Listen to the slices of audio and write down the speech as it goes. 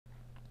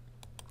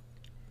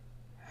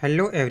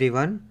Hello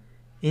everyone,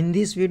 in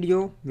this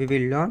video we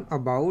will learn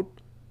about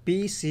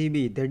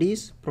PCB, that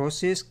is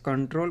process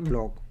control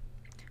block.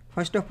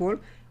 First of all,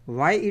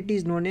 why it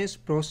is known as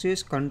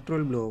process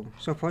control block?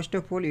 So first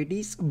of all, it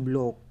is a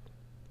block,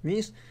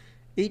 means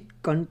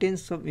it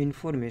contains some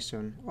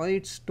information or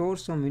it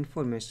stores some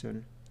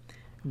information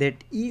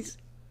that is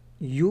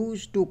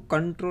used to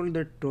control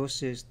the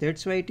process.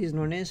 That's why it is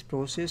known as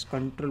process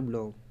control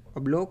block, a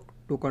block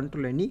to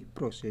control any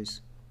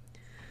process.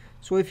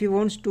 So if you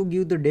want to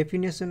give the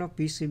definition of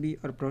PCB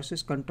or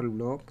process control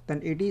block,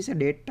 then it is a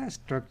data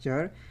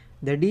structure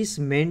that is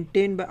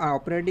maintained by our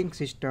operating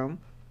system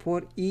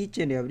for each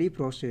and every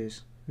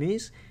process.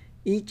 Means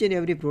each and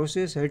every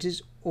process has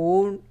its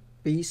own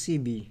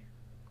PCB.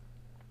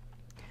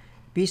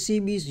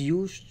 PCB is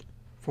used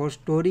for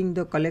storing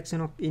the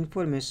collection of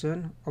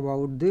information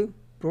about the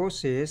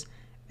process,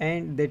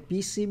 and that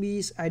PCB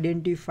is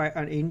identify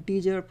an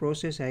integer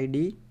process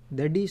ID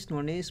that is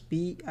known as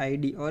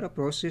PID or a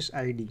process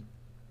ID.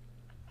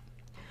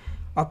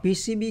 A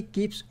PCB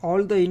keeps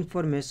all the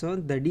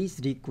information that is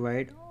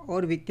required,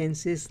 or we can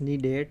say is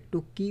needed,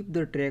 to keep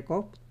the track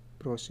of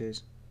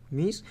process.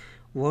 Means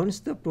once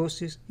the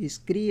process is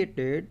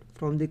created,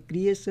 from the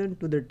creation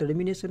to the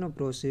termination of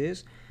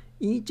process,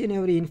 each and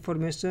every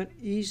information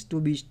is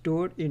to be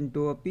stored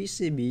into a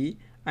PCB,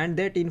 and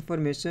that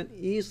information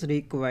is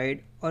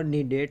required or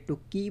needed to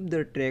keep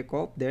the track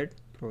of that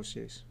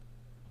process.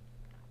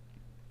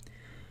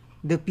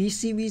 The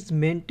PCB is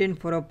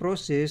maintained for a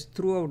process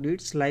throughout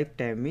its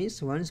lifetime.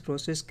 Means once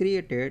process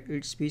created,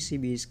 its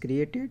PCB is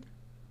created,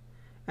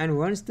 and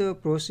once the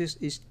process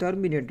is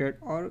terminated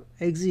or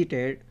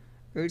exited,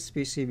 its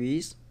PCB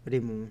is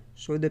removed.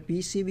 So the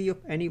PCB of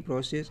any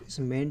process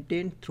is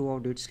maintained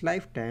throughout its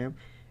lifetime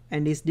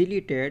and is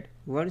deleted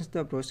once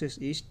the process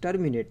is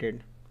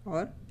terminated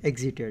or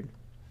exited.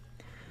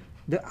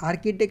 The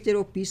architecture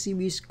of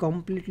PCB is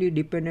completely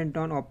dependent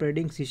on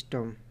operating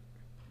system,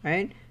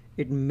 and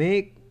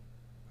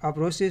a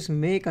process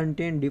may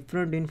contain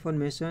different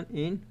information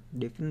in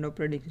different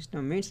operating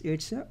system. Means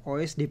it's a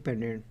OS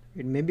dependent.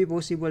 It may be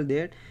possible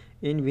that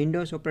in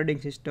Windows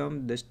operating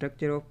system the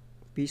structure of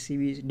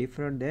PCB is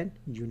different than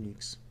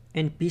Unix.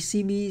 And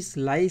PCB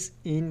lies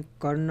in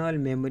kernel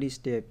memory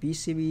space.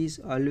 PCB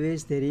is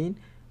always there in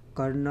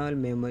kernel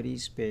memory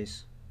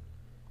space.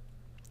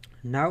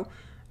 Now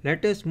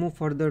let us move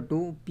further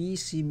to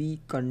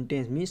PCB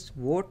contains. Means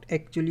what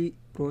actually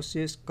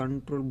process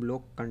control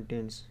block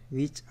contains,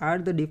 which are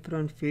the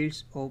different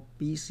fields of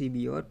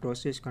PCB or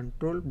process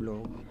control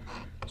block.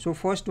 So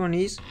first one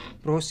is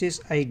process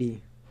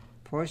ID.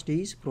 First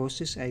is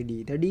process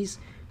ID, that is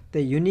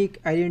the unique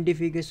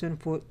identification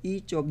for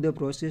each of the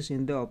process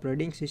in the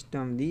operating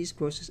system. This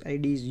process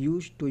ID is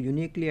used to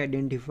uniquely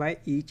identify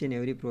each and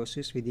every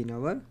process within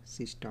our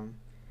system.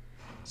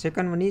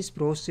 Second one is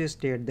process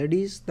state, that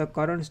is the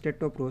current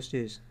state of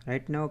process.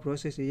 Right now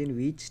process is in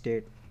which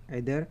state,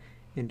 either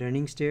in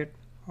running state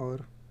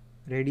or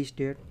ready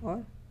state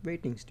or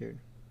waiting state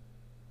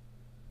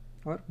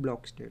or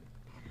block state.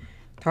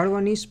 Third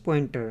one is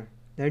pointer,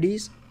 that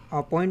is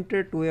a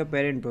pointer to a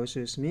parent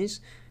process.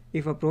 Means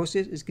if a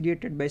process is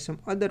created by some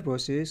other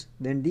process,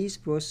 then this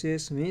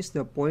process, means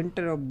the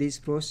pointer of this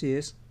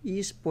process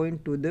is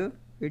point to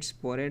its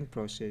parent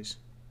process.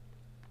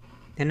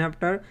 Then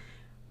after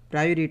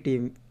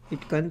priority,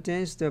 it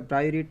contains the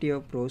priority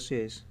of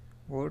process.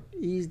 What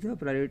is the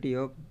priority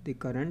of the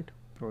current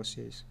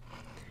process?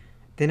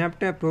 Then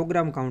after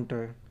program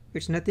counter,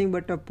 it's nothing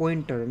but a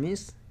pointer.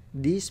 Means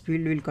this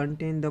field will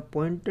contain the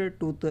pointer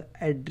to the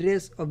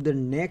address of the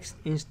next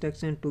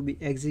instruction to be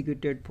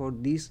executed for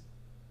this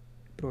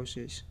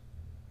process.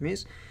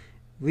 Means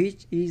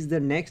which is the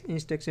next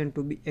instruction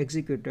to be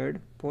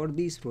executed for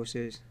this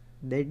process,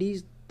 that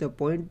is the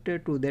pointer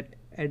to that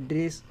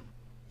address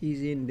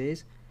is in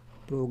this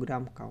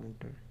program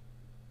counter.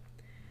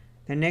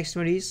 The next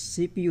one is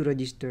CPU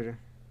register.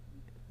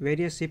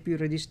 Various CPU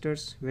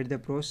registers where the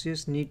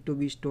process need to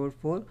be stored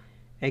for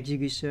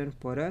execution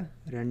for a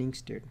running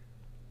state.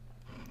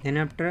 Then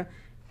after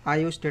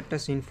IO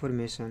status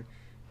information,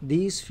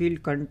 this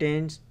field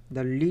contains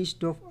the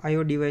list of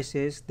IO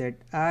devices that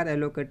are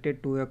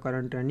allocated to a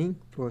current running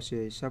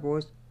process.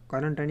 Suppose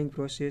current running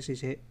process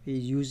is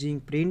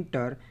using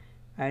printer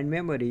and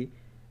memory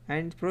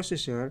and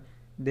processor,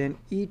 then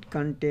it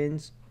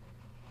contains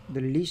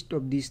the list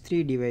of these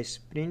three devices: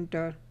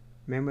 printer,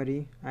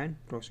 memory and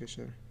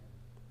processor.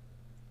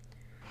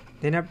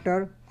 Then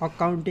after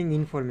accounting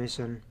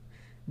information,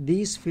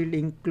 this field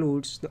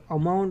includes the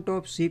amount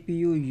of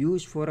CPU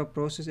used for a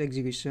process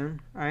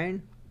execution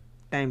and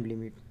time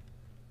limit.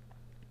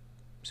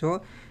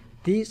 So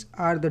these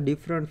are the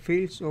different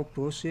fields of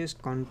process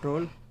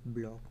control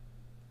block.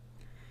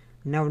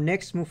 Now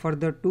next move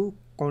further to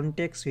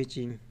context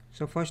switching.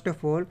 So first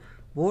of all,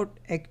 what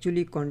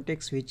actually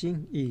context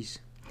switching is?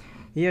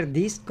 Here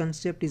this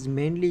concept is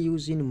mainly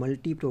used in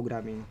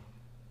multi-programming.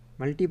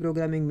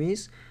 Multi-programming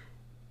means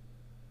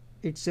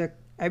it's a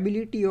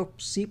ability of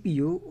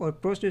CPU or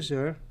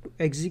processor to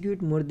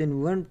execute more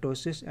than one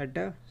process at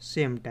the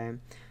same time.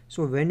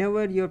 So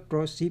whenever your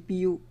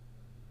CPU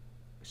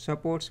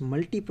supports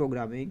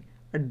multi-programming,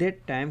 at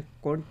that time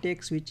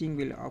context switching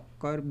will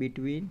occur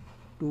between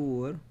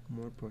two or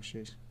more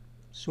processes.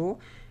 So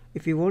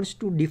if we wants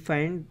to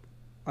define,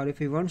 or if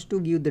we wants to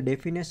give the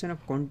definition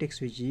of context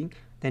switching,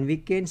 then we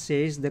can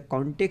say the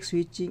context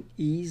switching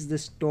is the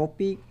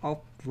stopping of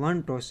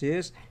one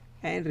process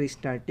and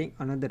restarting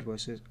another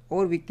process,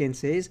 or we can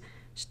say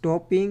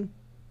stopping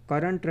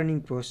current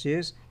running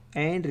process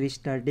and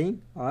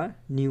restarting a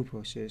new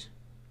process.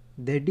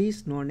 That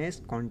is known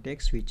as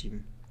context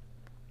switching.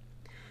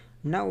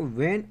 Now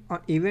when an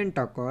event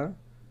occurs,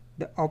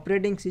 the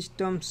operating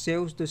system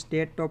saves the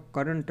state of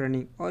current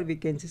running, or we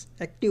can say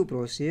active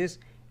process,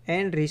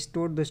 and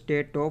restore the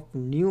state of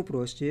new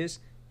process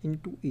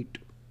into it.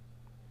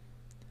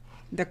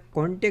 The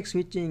context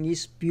switching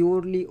is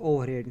purely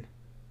overhead.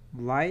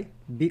 Why?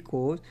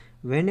 Because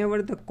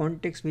whenever the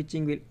context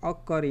switching will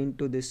occur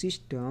into the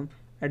system,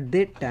 at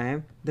that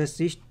time the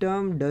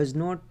system does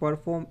not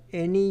perform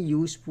any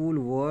useful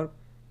work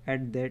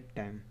at that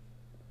time.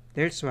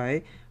 That's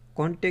why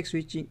context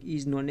switching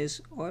is known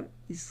as, or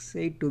is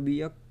said to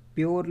be, a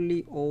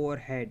purely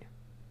overhead.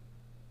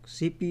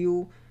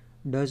 CPU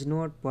does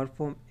not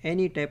perform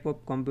any type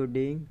of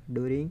computing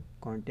during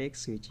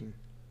context switching.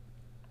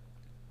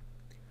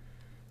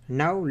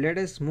 Now let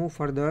us move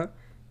further.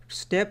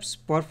 Steps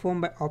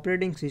performed by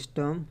operating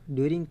system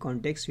during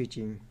context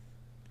switching.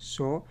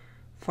 So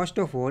first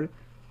of all,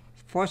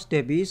 first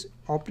step is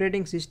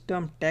operating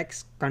system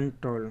takes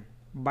control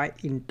by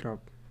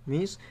interrupt.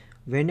 Means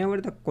whenever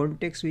the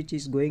context switch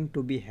is going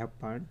to be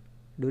happen,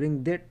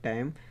 during that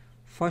time,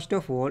 first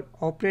of all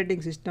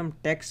operating system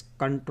takes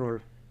control.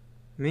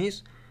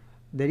 Means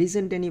there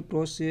isn't any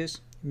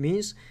process.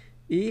 Means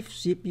if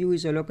CPU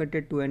is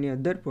allocated to any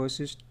other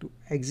process to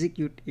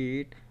execute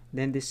it,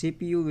 then the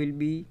CPU will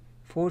be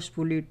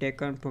forcefully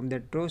taken from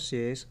that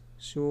process.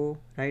 So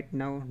right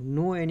now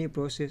no any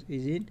process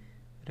is in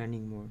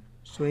running mode.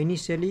 So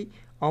initially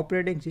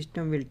operating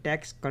system will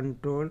take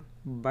control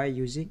by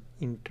using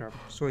interrupt.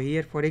 So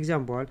here for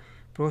example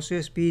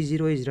process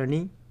P0 is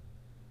running.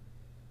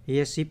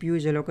 Here CPU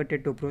is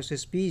allocated to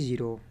process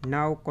P0.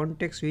 Now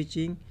context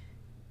switching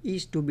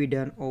is to be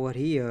done over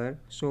here.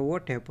 So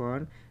what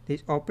happened?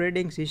 This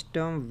operating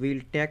system will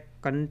take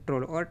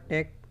control or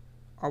take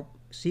up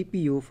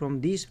CPU from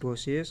this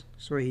process.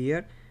 So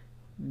here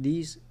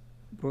this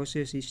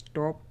process is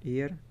stopped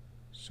here.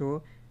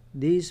 So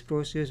this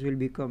process will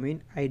become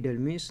in idle,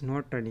 means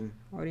not running,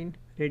 or in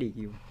ready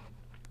queue.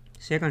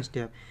 Second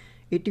step,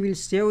 it will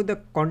save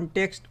the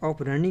context of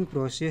running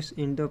process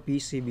in the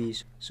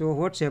PCBs. So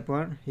what's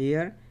happened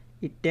here?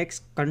 It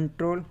takes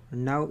control.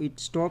 Now it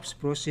stops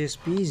process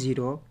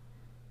P0.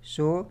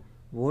 So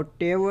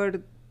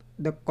whatever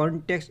the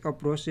context of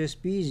process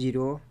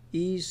P0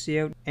 is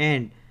saved,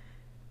 and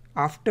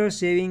after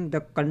saving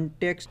the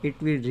context it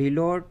will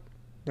reload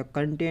the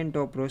content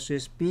of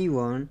process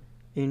P1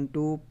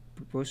 into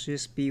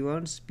process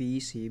P1's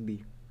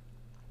PCB.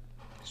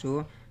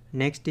 So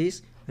next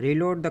is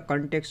reload the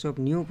context of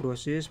new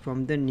process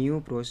from the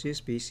new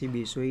process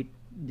PCB. So it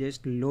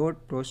just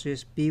load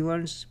process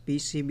P1's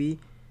PCB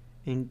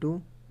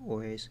into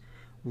OS.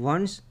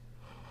 Once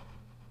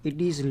it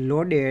is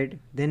loaded,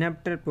 then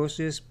after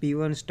process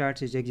P1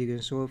 starts its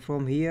execution. So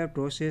from here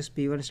process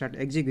P1 start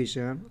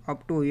execution,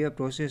 up to here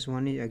process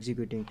 1 is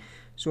executing.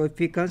 So if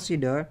we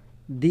consider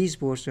this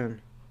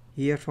portion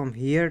here, from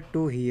here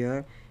to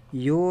here,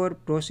 your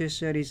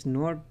processor is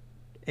not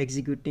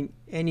executing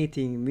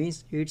anything,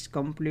 means it's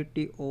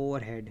completely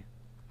overhead.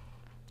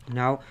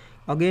 Now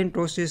again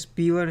process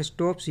P1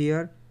 stops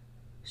here.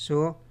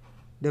 So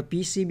the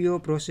PCB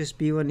of process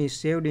P1 is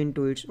saved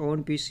into its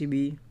own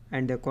PCB,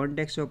 and the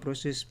context of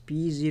process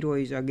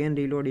P0 is again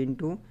reloaded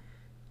into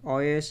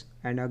OS,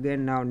 and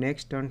again now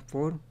next turn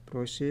for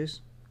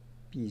process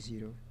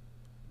P0.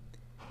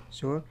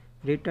 So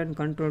return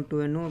control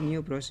to a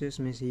new process,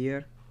 means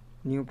here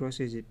new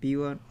process is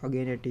P1,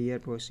 again at here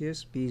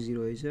process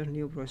P0 is a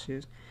new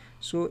process.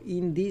 So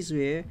in this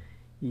way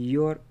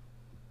your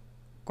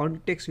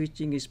context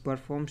switching is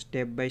performed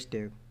step by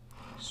step.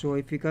 So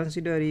if we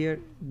consider here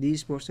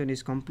this portion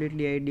is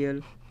completely ideal,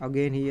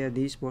 again here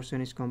this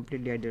portion is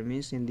completely ideal,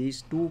 means in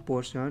these two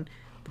portion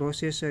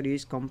processor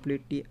is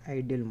completely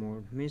idle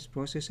mode, means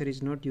processor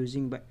is not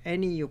using by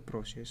any of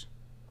process.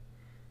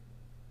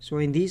 So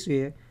in this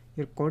way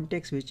your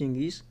context switching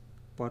is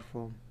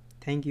performed.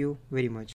 Thank you very much.